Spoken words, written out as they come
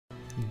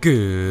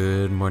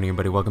Good morning,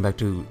 everybody. Welcome back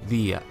to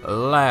the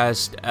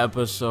last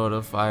episode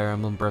of Fire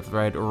Emblem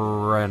Birthright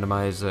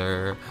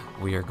Randomizer.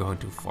 We are going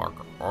to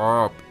fuck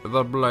up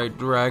the Blight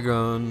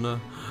Dragon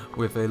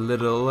with a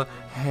little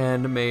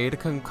handmade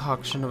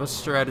concoction of a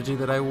strategy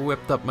that I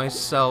whipped up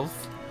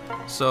myself.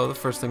 So the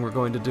first thing we're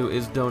going to do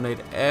is donate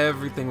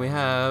everything we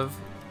have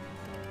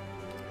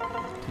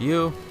to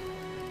you.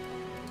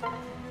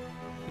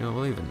 You know,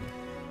 we'll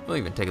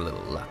even take a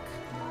little luck.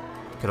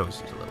 Could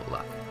always use a little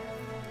luck.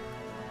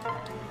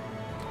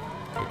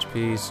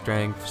 HP,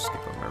 strength,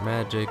 skip over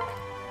magic,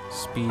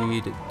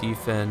 speed,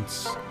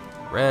 defense,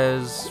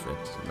 res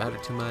doesn't matter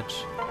too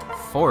much,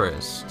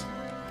 forest,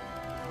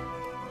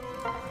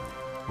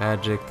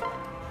 magic,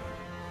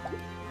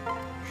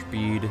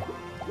 speed,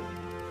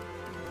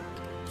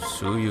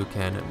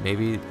 Suyu-Ken,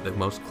 maybe the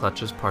most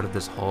clutchest part of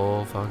this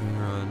whole fucking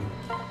run.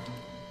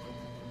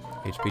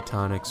 HP,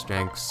 tonic,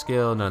 strength,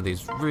 skill, none of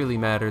these really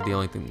matter. The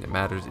only thing that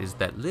matters is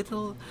that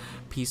little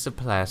piece of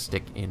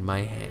plastic in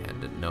my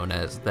hand known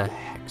as the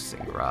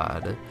hexing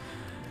rod.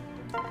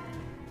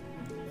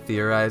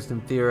 Theorized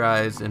and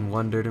theorized and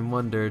wondered and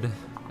wondered.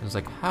 I was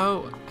like,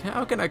 how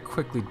can I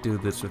quickly do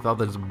this with all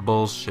this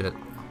bullshit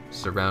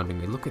surrounding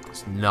me? Look at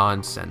this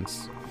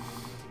nonsense.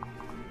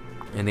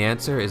 And the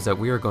answer is that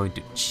we are going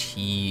to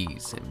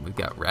cheese him. We've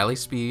got rally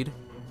speed.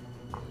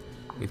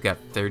 We've got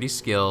 30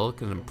 skill,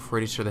 because I'm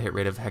pretty sure the hit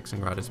rate of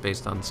Hexing Rod is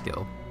based on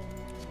skill.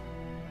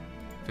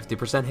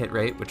 50% hit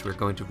rate, which we're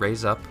going to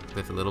raise up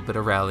with a little bit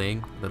of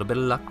rallying, a little bit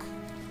of luck.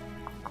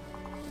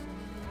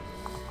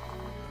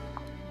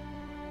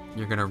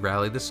 You're going to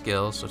rally the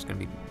skill, so it's going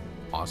to be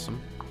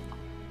awesome.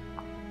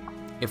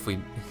 If we...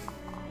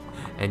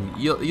 and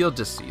you'll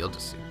just see, I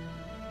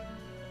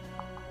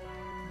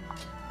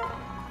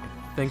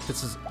think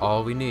this is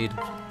all we need,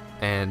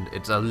 and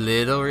it's a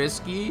little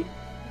risky,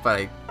 but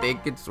I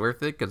think it's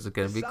worth it because it's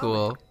gonna be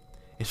cool.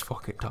 It's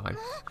fucking time.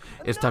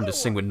 It's time to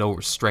sing with no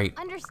restraint.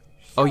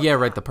 Oh yeah,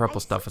 right, the purple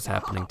stuff is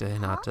happening to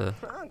Hinata.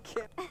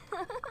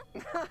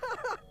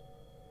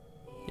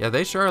 Yeah,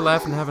 they sure are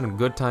laughing and having a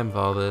good time with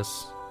all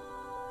this.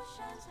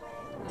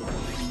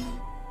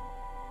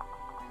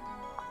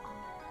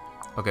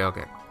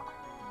 Okay.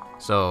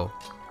 So,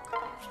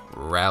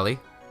 rally.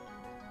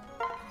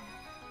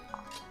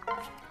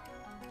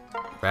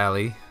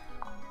 Rally.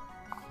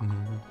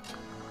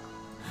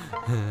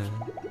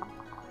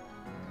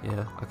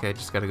 Yeah, okay,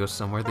 just gotta go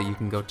somewhere that you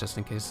can go just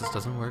in case this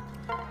doesn't work.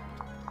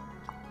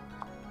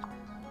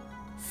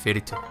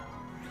 52.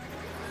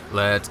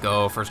 Let's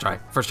go, first try,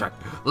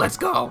 let's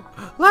go!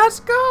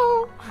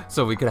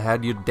 So we could have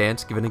had you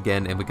dance, given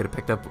again, and we could have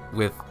picked up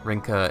with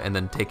Rinka and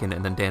then taken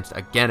and then danced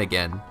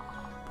again.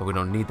 But we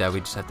don't need that, we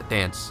just have to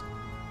dance.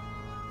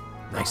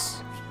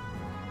 Nice.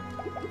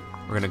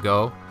 We're gonna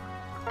go.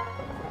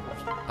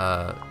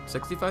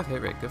 65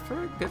 hit rate, good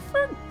for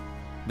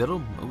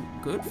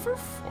good for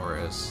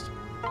forest.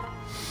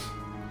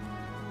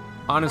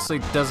 Honestly,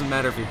 doesn't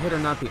matter if you hit or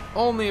not. The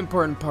only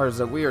important part is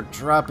that we are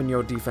dropping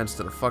your defense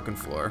to the fucking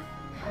floor.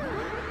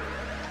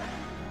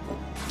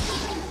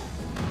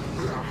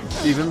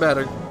 Even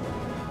better.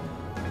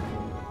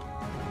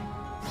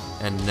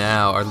 And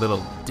now our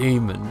little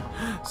demon.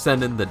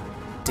 Send in the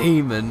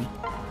demon.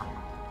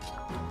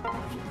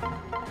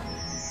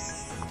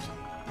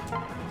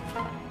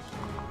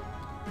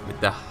 With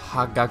the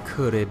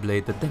Hagakure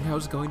blade, the thing I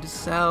was going to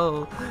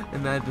sell.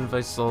 Imagine if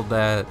I sold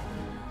that.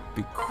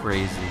 Be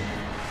crazy.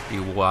 Be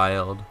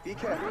wild.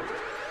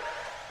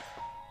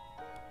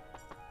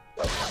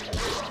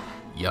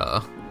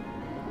 Yeah.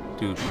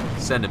 Dude,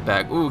 send it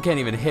back. Ooh, can't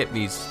even hit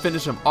me.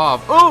 Finish him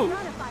off. Ooh!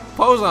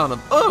 Pose on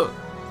him. Ooh!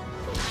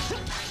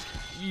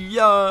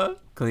 Yeah.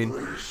 Clean.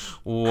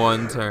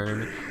 One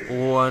turn.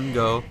 One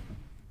go.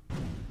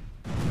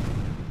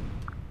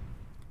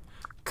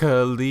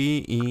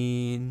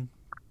 Clean.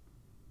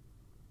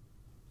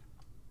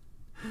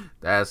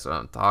 That's what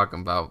I'm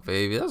talking about,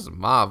 baby. That's a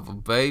Marvel,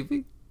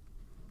 baby.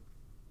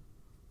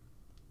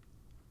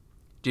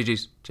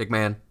 GG's. Check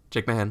man.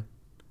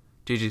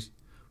 GG's.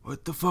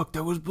 What the fuck?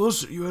 That was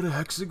bullshit. You had a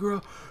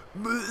hexagram.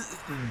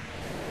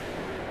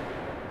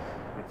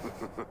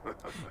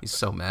 He's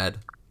so mad.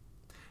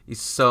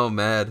 He's so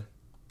mad.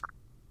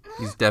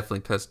 He's definitely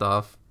pissed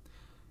off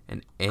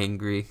and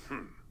angry.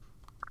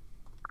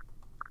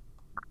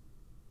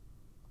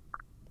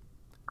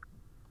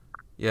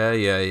 Yeah.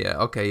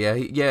 Okay,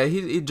 yeah,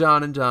 he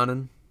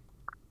Johnnin'.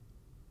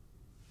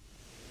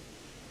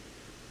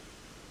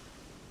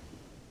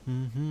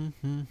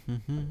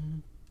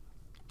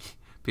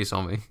 Peace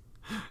on me.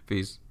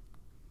 Peace.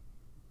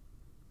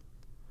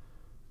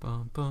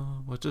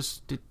 What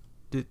just did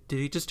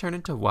he just turn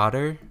into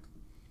water?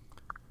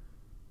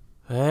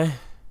 Eh?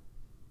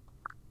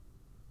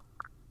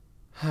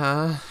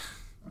 Huh?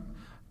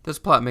 This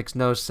plot makes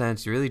no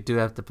sense. You really do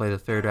have to play the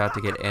third route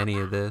to get any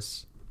of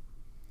this.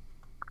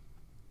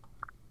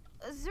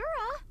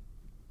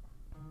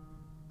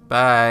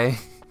 Bye.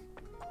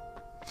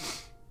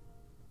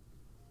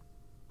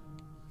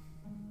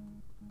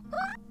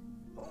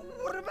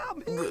 What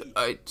about me?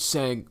 I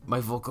sang, my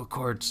vocal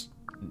cords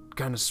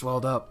kind of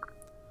swelled up.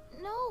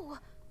 No, No!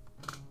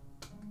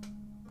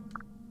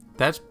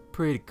 That's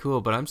pretty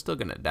cool, but I'm still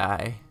gonna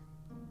die.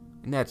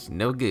 And that's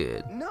no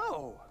good.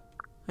 No!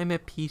 I'm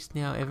at peace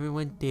now.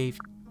 Everyone, Dave,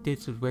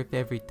 this was worth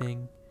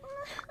everything.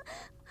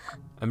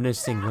 I'm gonna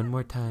sing one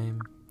more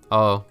time.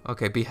 Oh,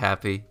 okay, be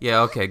happy.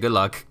 Yeah, okay, good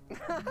luck.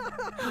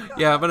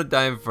 Yeah, I'm gonna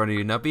die in front of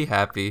you. Now be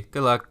happy.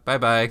 Good luck.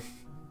 Bye-bye.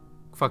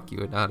 Fuck you,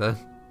 Anata.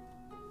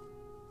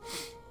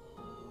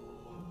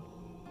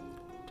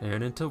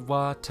 Turn into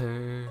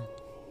water.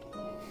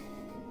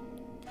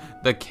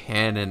 The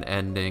canon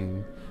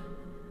ending.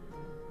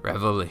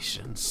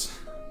 Revelations.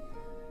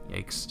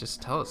 Yikes,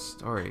 just tell a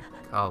story.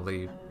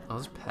 Golly, on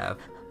this path.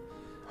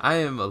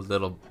 I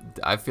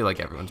feel like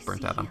everyone's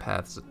burnt out on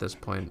paths at this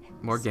point.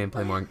 More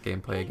gameplay, more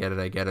gameplay. I get it,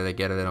 I get it, I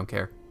get it. I don't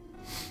care.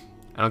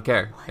 I don't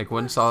care. Make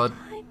one solid,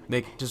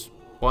 make just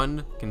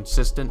one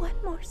consistent. One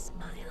more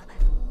smile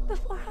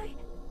before I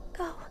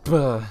go.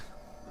 Buh.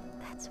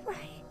 That's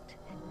right.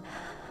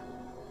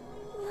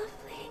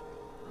 Lovely.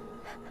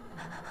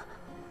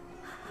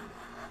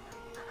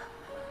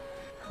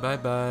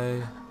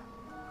 Bye-bye.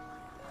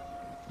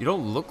 You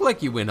don't look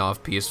like you went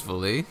off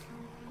peacefully.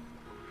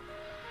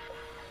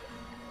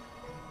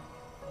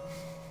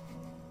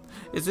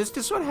 Is this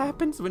just what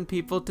happens when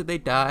people they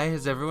die?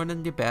 Has everyone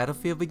in the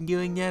battlefield been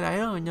doing that? I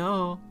don't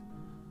know.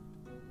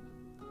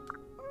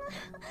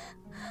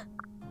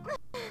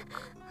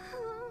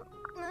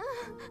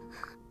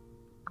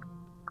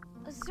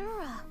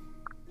 Azura.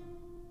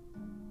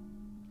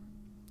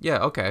 Yeah,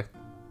 okay.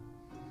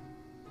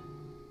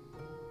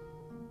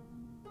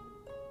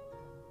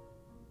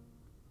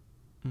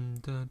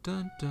 Dun,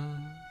 dun,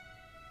 dun.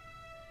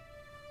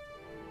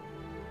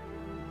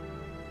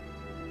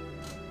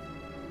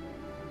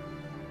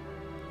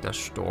 The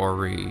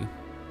story.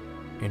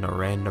 In a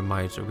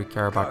randomizer, we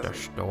care about the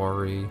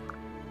story.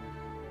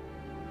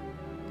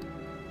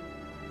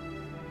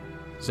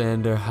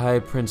 Xander, High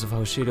Prince of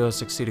Hoshido,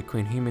 succeeded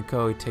Queen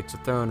Himiko. He takes the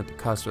throne at the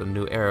cost of a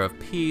new era of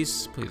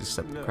peace. Please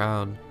accept the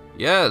crown.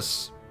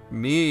 Yes,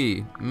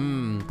 me.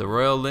 The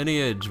royal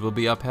lineage will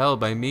be upheld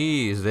by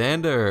me,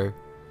 Xander.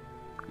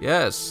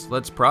 Yes,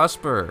 let's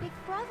prosper. Big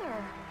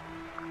brother.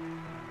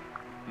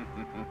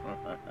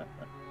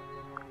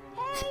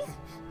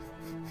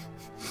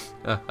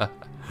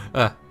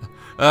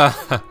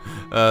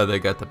 They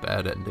got the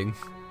bad ending.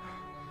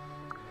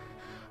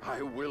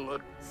 I will.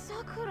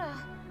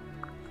 Sakura.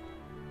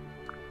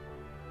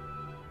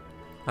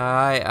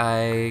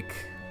 Hi, Ike.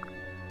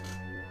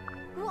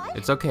 What?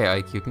 It's okay,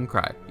 Ike. You can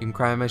cry. You can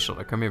cry on my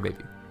shoulder. Come here,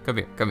 baby. Come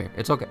here. Come here.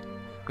 It's okay.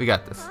 We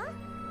got this. Huh?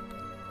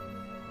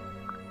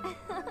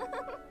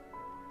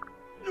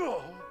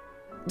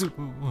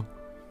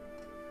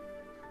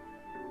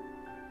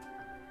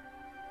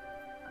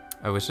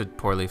 I wish I'd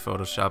poorly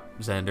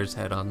photoshopped Xander's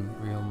head on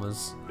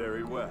Ryuma's.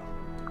 Very well.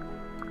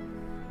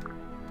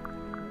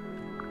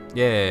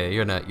 Yeah,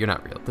 you're not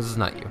real. This is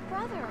not you.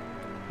 Brother.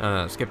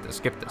 No, skip this.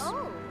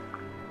 Oh.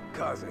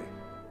 Kaze.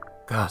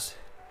 Gosh.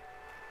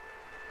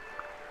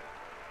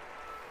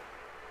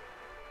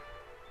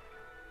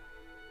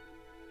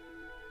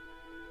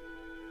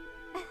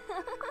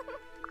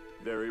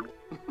 Very.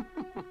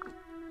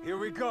 Here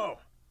we go.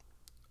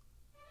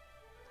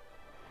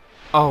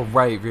 Oh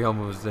right,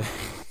 Ryoma was there.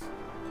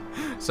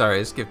 Sorry,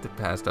 I skipped it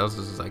past. I was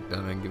just like, I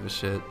didn't give a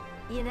shit.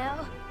 You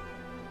know,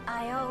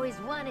 I always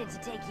wanted to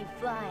take you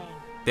flying.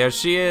 There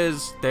she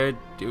is. There.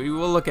 We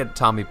will look at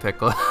Tommy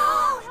Pickle.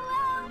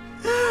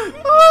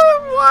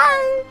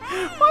 Why?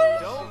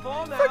 Don't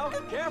fall now.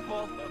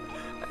 Careful.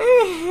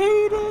 I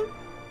hate it.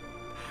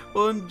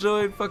 We'll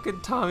enjoy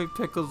fucking Tommy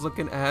Pickles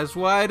looking ass.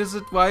 Why is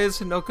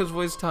Hinoka's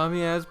voice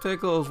Tommy ass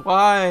Pickles?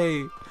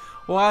 Why?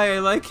 I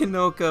like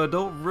Hinoka.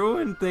 Don't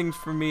ruin things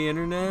for me,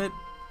 internet.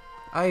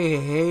 I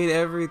hate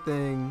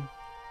everything.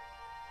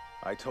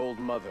 I told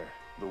Mother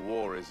the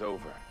war is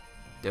over.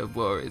 The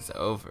war is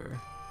over.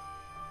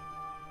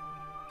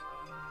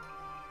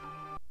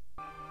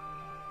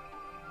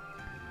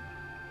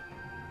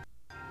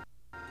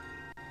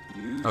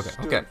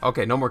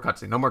 Okay, no more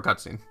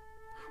cutscene.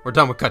 We're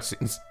done with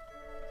cutscenes.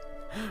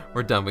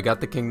 We're done. We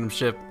got the kingdom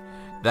ship.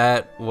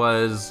 That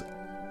was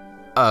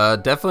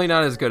definitely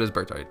not as good as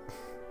Birthright.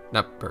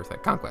 Not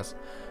Birthright, Conquest.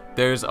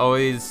 There's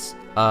always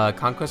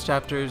Conquest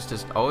chapters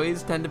just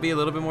always tend to be a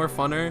little bit more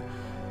funner.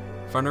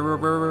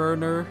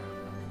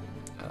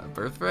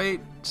 Birthright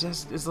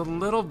just is a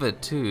little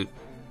bit too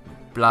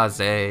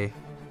blasé.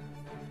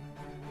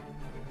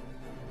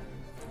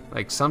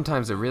 Like,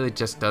 sometimes it really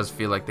just does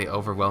feel like they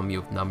overwhelm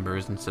you with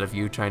numbers instead of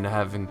you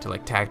having to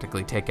like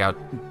tactically take out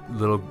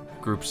little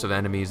groups of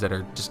enemies that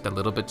are just a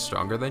little bit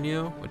stronger than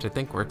you, which I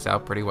think works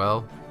out pretty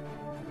well.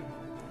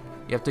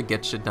 You have to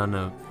get shit done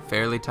in a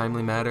fairly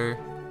timely manner.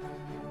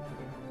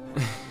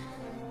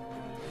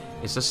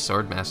 It's just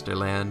Swordmaster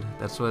land.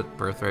 That's what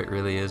Birthright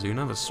really is. You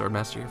don't have a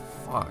Swordmaster, you're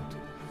fucked.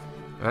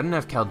 If I didn't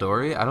have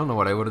Kaldori, I don't know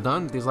what I would have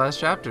done with these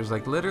last chapters.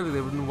 Like, literally, they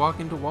would have been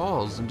walking into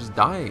walls and just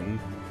dying.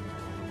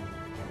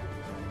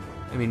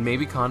 I mean,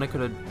 maybe Kana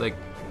could have, like,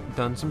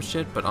 done some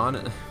shit, but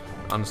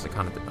honestly,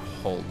 Kana did a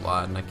whole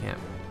lot, and I can't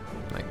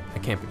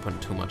be putting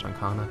too much on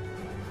Kana.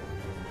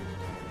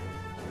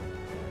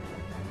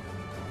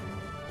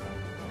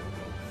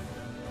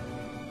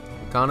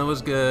 Kana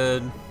was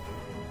good.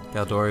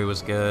 Galdori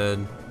was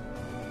good.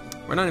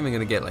 We're not even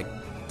gonna get like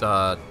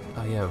oh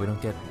yeah, we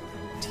don't get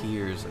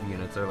tiers of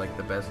units. They're like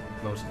the best,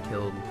 most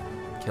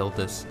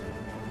killedest.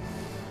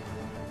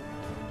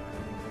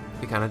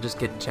 We kind of just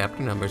get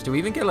chapter numbers. Do we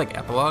even get like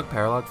epilogue,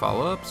 paralogue,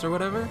 follow-ups or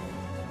whatever?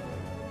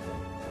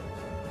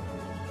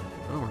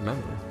 I don't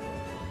remember.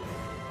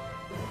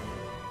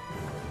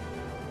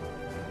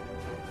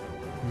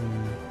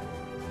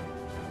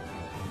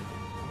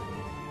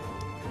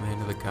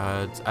 Land of the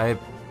Gods. I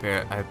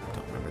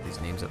don't remember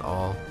these names at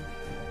all.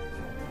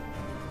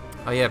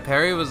 Oh yeah,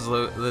 Perry was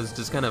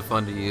just kind of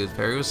fun to use.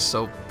 Perry was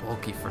so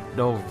bulky for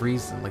no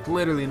reason, like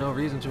literally no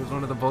reason. She was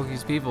one of the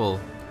bulkiest people,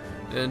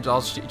 and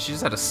she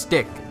just had a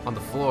stick on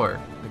the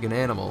floor, like an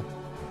animal,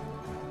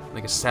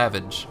 like a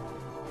savage.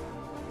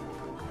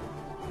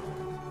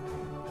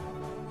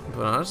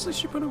 But honestly,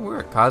 she put in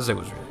work. Kaze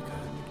was really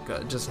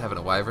good. Just having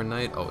a Wyvern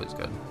Knight, always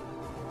good.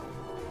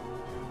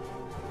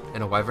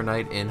 And a Wyvern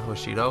Knight in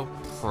Hoshido,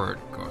 pretty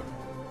good.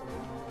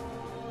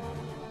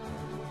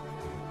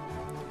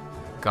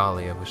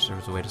 Golly, I wish there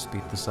was a way to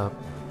speed this up.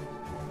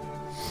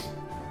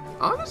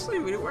 Honestly,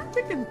 we weren't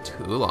taking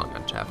too long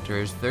on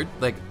chapters. They're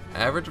like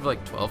average of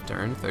like 12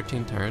 turns,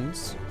 13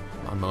 turns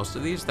on most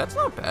of these. That's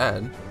not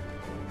bad.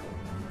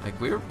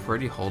 Like we were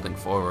pretty holding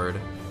forward.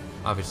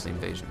 Obviously,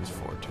 Invasion is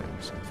 4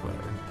 turns, so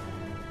whatever.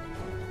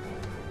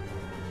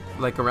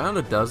 Like around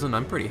a dozen,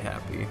 I'm pretty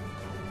happy.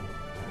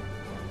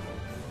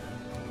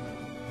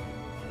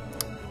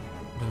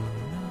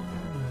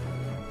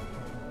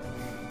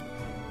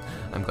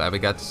 I'm glad we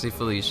got to see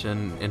Felicia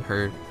in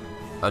her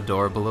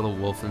adorable little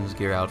Wolfen's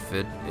Gear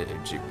outfit.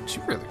 She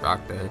really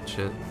rocked that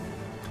shit.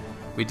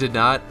 We did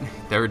not.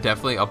 There were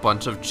definitely a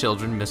bunch of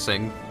children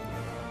missing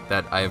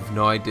that I have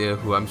no idea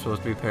who I'm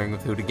supposed to be pairing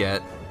with who to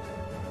get,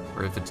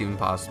 or if it's even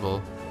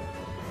possible.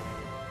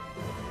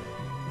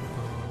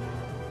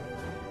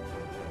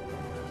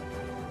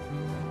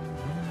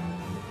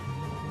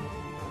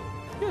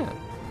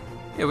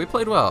 Yeah, we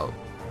played well.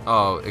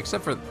 Oh,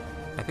 except for,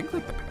 I think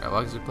like the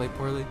paralogs we played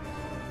poorly.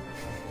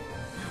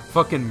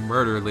 Fucking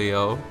murder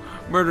Leo.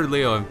 Murdered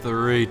Leo in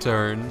 3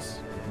 turns.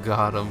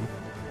 Got him.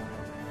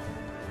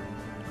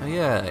 Oh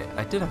yeah,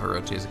 I did have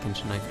Orochi as a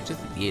Kenshin knife for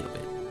just a little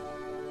bit.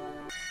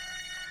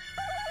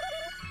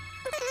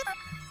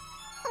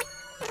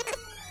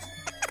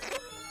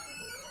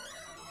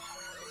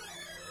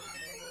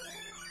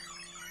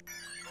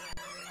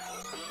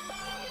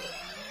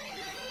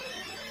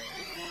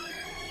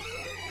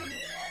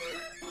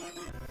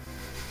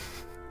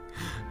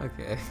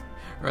 Okay,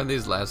 around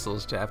these last little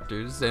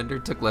chapters,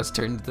 Xander took less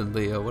turns than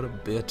Leo. What a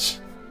bitch.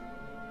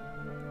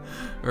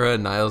 Or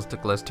Niles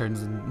took less turns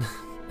than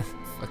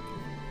fucking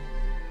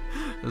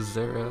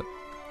Zera.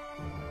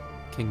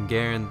 King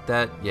Garen,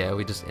 yeah,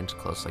 we just inch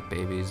close like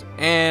babies.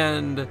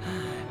 And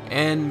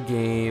end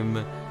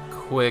game,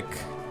 quick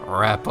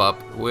wrap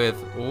up with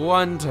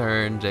 1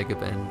 turn,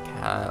 Jacob and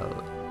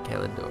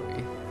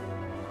Kalidori.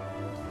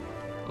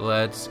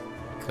 Let's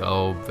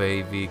go,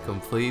 baby.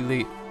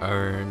 Completely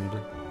earned.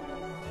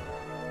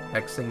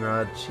 Hexing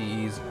Rod,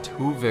 Cheese,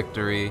 2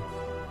 victory.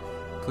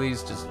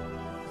 Please just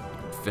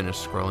finish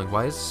scrolling.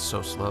 Why is it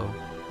so slow?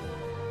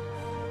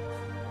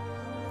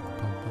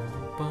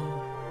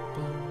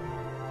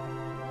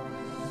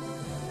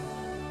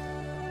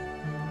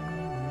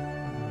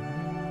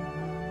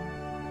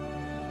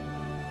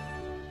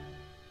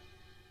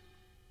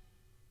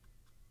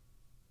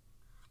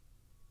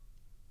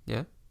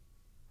 Yeah?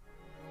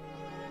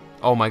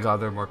 Oh my god,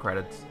 there are more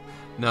credits.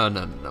 No,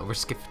 we're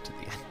skipping to the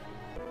end.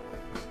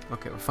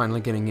 Okay, we're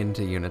finally getting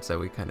into units that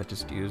we kind of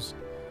just used.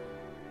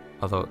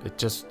 Although it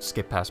just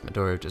skipped past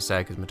Midori, which is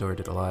sad because Midori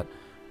did a lot.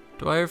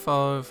 Dwyer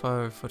followed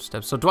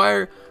footsteps. So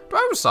Dwyer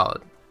was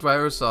solid.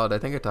 Dwyer was solid. I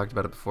think I talked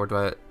about it before.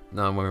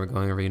 No, when we were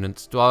going over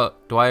units.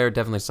 Dwyer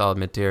definitely solid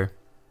mid tier.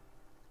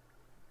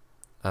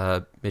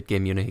 Mid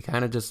game unit. He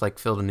kind of just like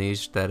filled a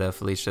niche that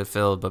Felicia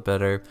filled, but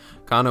better.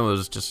 Kana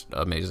was just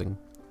amazing.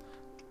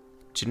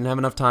 She didn't have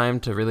enough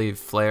time to really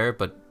flare,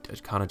 but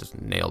Kana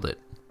just nailed it.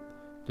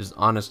 Just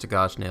honest to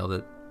gosh, nailed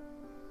it.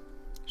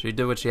 She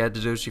did what she had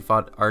to do. She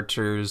fought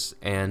archers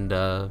and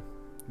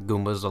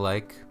Goombas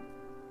alike.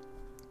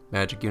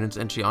 Magic units,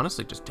 and she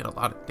honestly just did a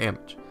lot of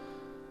damage.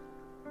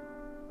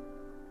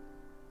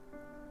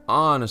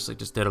 Honestly,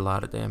 just did a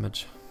lot of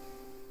damage.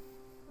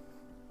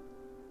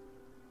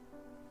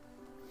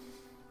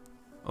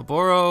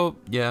 Oboro,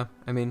 yeah,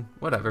 I mean,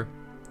 whatever.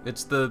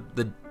 It's the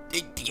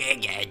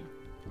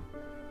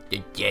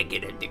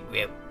jagged of the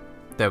grip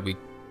that we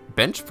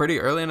benched pretty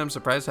early, and I'm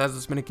surprised it has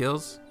this many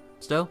kills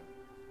still.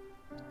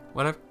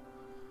 Whatever.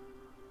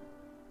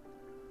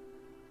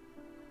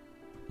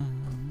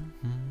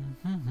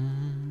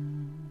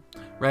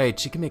 Right,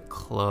 she can make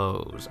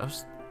clothes. I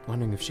was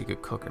wondering if she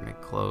could cook or make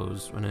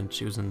clothes when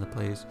she was in the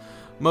place.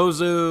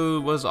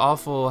 Mozu was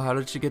awful. How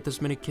did she get this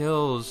many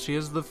kills? She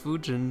is the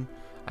Fujin,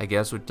 I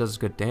guess, which does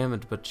good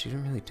damage, but she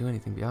didn't really do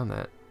anything beyond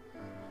that.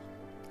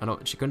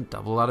 She couldn't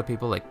double a lot of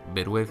people like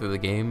midway through the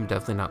game.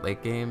 Definitely not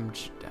late game.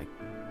 She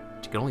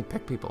could only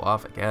pick people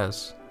off, I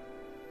guess.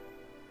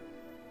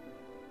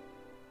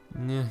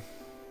 Yeah.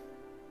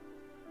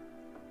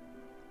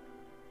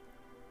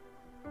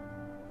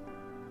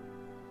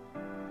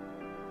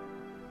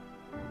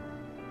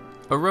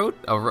 You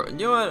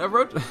know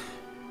what?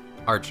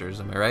 Archers,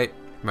 am I right?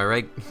 Am I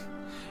right?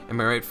 Am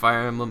I right?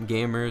 Fire Emblem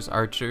gamers,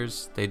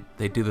 archers,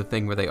 they do the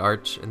thing where they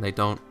arch and they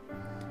don't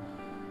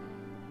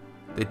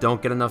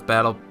get enough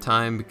battle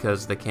time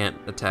because they can't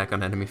attack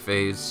on enemy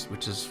phase,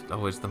 which is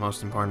always the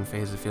most important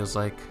phase, it feels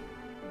like.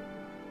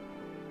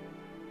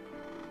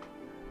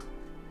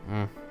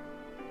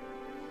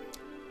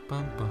 Bum,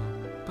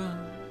 bum, bum.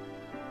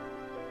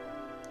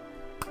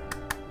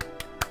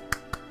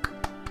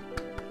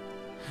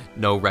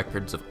 No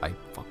records of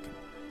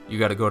you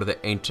gotta go to the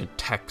ancient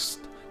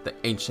text, the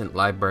ancient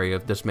library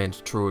of this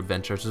man's true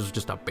adventures. This is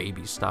just a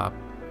baby stop.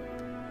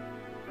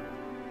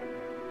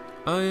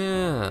 Oh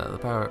yeah, the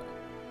power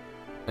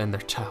and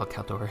their child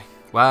Caldori.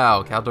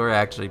 Wow, Caldori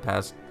actually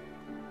passed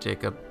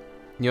Jacob.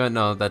 You know what?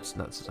 No, that's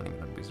not even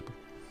unreasonable.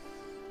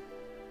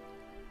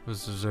 It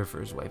was reserved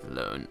for his wife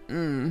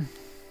alone.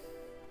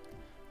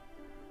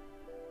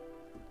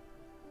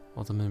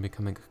 Ultimately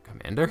becoming a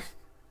commander?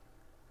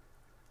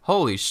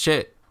 Holy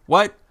shit.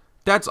 What?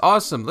 That's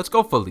awesome. Let's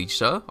go,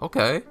 Felicia.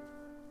 Okay.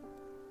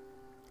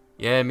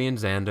 Yeah, me and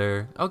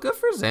Xander. Oh, good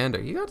for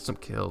Xander. You got some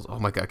kills. Oh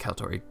my god,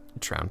 Caldori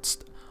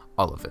trounced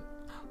all of it.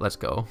 Let's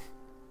go.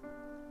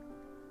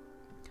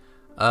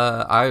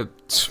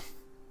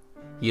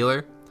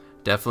 Healer.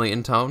 Definitely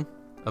in tone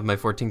of my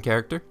 14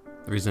 character.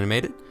 The reason I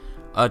made it.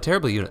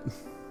 Terrible unit.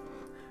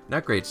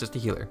 Not great, it's just a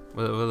healer.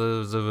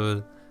 What's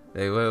it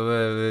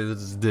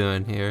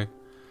doing here?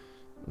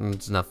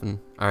 It's nothing.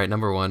 Alright,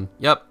 number 1.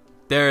 Yep.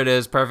 There it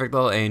is, perfect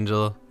little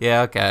angel.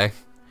 Yeah, okay.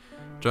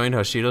 Joined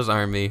Hoshido's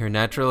army. Her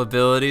natural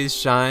abilities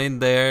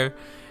shined there,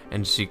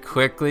 and she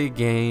quickly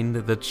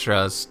gained the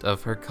trust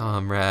of her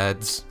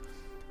comrades.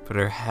 But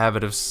her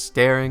habit of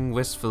staring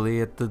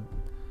wistfully at the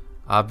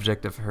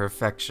object of her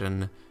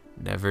affection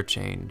never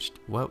changed.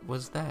 What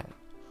was that?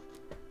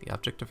 The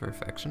object of her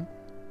affection?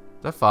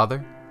 Is that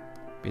father?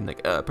 Being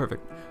like,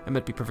 perfect. I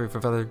might be perfect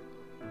for father.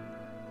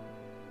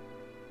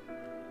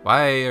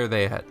 Why are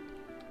they ahead?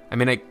 I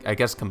mean, I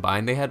guess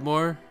combined they had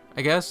more,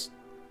 I guess.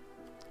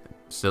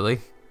 Silly.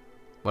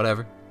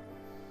 Whatever.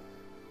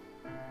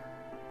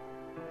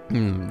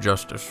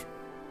 Justice.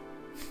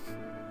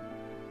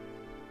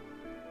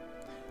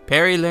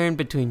 Perry learned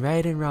between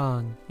right and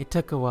wrong. It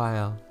took a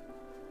while.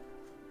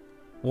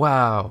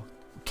 Wow.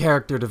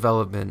 Character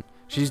development.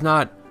 She's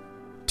not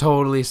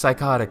totally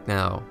psychotic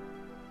now.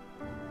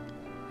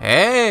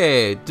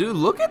 Hey, dude,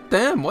 look at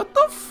them. What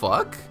the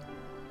fuck?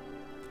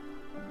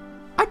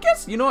 I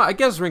guess, you know what? I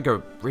guess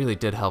Rinka really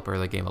did help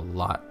early game a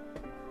lot.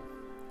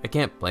 I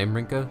can't blame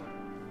Rinka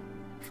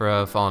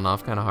for falling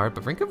off kind of hard,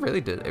 but Rinka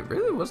really did. It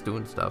really was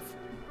doing stuff.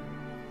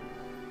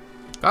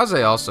 Kaze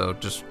also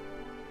just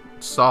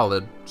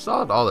solid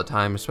all the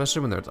time,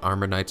 especially when there's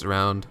armor knights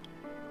around.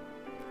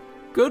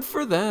 Good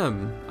for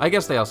them. I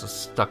guess they also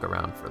stuck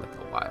around for like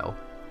a while.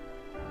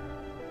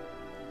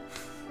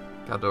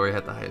 Caldori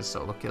had the highest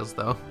solo kills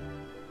though.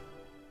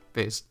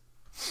 Based.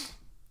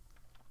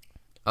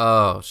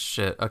 Oh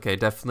shit. Okay,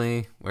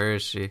 definitely. Where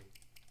is she?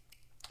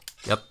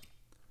 Yep.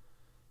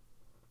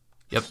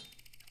 Yep.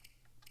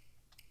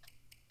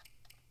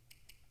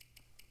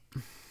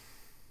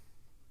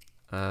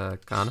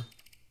 Kana.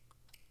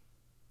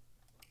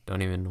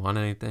 Don't even want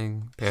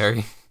anything.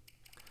 Perry.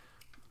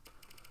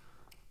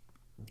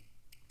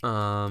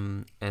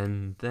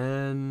 And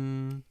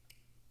then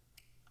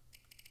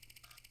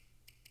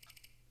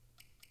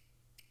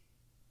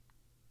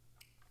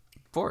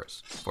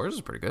Forest. Forest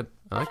is pretty good.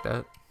 I like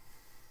that.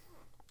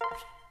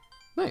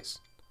 Nice.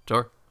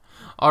 Sure.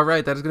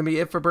 Alright, that is going to be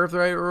it for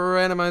Birthright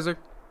Randomizer.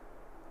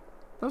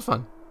 That was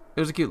fun.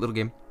 It was a cute little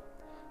game.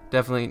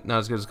 Definitely not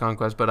as good as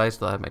Conquest, but I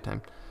still had my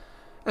time.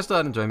 I still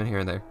had enjoyment here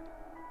and there.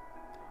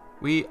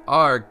 We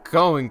are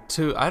going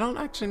to... I don't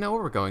actually know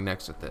where we're going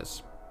next with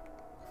this.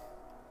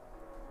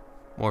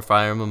 More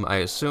Fire Emblem, I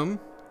assume.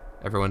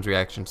 Everyone's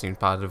reaction seems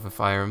positive with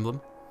Fire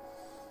Emblem.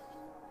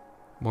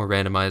 More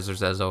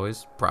randomizers, as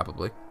always.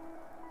 Probably.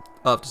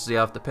 I'll have to see.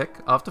 I'll have to pick.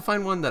 I'll have to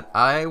find one that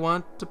I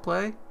want to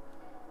play.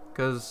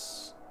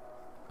 Because,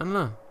 I don't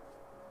know.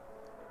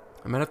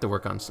 I might have to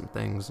work on some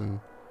things and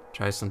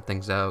try some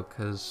things out.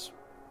 Because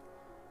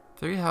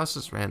 3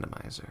 Houses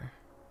Randomizer.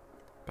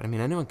 But I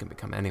mean, anyone can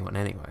become anyone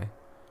anyway.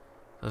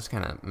 So it's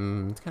kind of,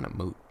 it's kind of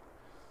moot.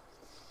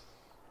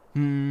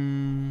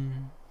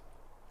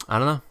 I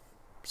don't know.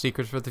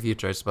 Secrets for the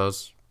future, I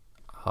suppose.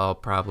 I'll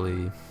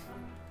probably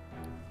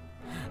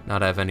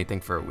not have anything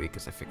for a week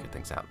as I figure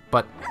things out.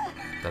 But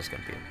that's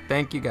gonna be it.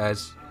 Thank you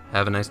guys.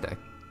 Have a nice day.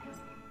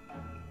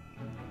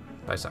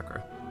 Bye,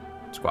 Sakura.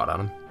 Squad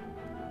on him.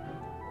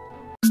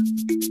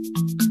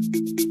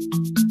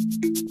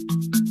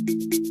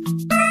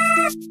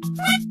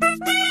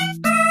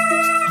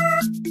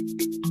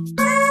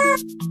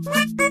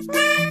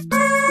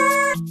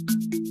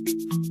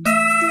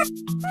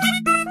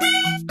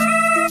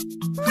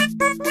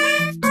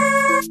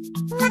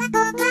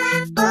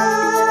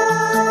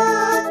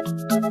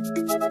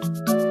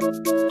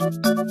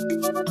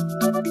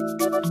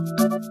 Bye.